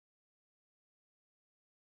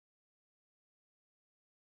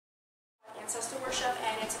ancestor worship,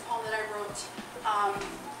 and it's a poem that I wrote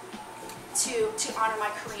to honor my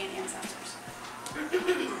Korean ancestors.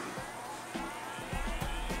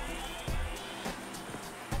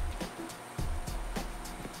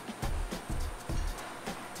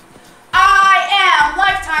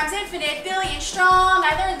 Lifetimes infinite, billion strong.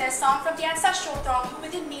 I learned this song from the ancestral throng who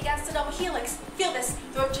within me dance the double helix. Feel this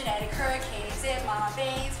through genetic hurricanes in my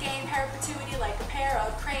veins. Gain perpetuity like a pair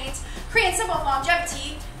of cranes. Korean symbol of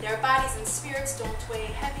longevity. Their bodies and spirits don't weigh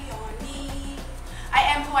heavy on me. I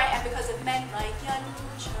am who I am because of men like Yun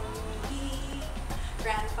Chung-hee.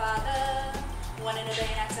 Grandfather, one in a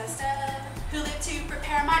vein ancestor, who lived to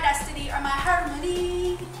prepare my destiny or my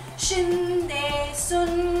harmony. Shin De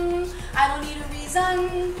Sun. I don't need a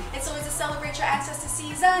reason. It's always a celebrate your ancestor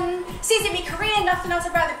season. Season me Korean, nothing else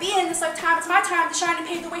I'd rather be in this lifetime. It's my time to shine and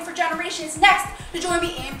pave the way for generations next. To join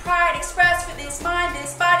me in pride expressed for this mind,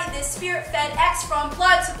 this body, this spirit fed X from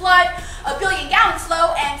blood to blood. A billion gallons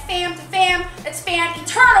flow and fam to fam that span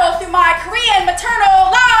eternal through my Korean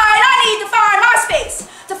maternal line. I need to find my space,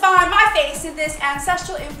 to find my face in this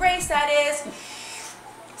ancestral embrace that is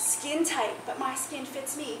skin tight, but my skin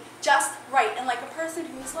fits me just right. And like a person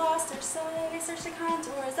who's lost her sight, I search the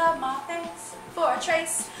contours of my face for a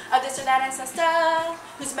trace of this or that ancestor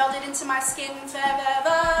who's melded into my skin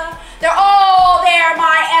forever. They're all there,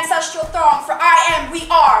 my ancestral throng, for I am, we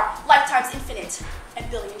are, lifetimes infinite and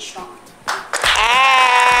billion strong.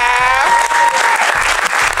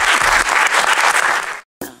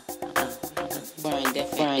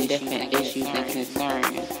 Exploring different issues and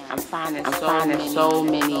concerns. I'm finding so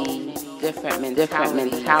many different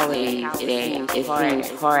mentalities today. It seems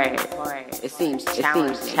hard. It seems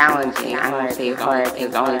challenging. I don't say hard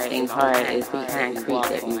because the only thing hard is the concrete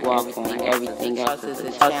that we walk on. Everything else is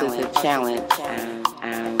a challenge.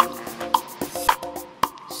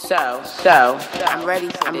 So I'm ready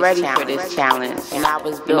for this challenge, and I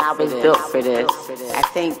was built for this. I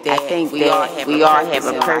think that we all have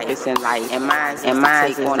a purpose in life, and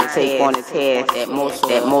mine's going to take on a task that most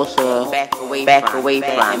back away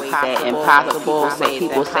from. That impossible. So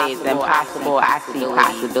people say it's impossible. I see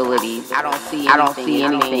possibilities. I don't see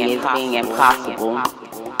anything as being impossible.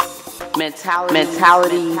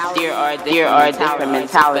 Mentalities, there are different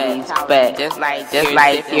mentalities, but just like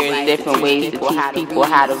there's different ways to teach people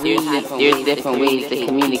how to read, there's different ways to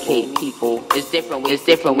communicate people. There's different ways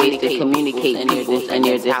to communicate people and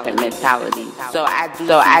their different mentalities. So I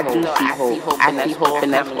do see hope. I see hope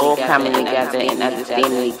in us all coming together and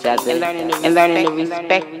understanding each other and learning to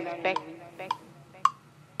respect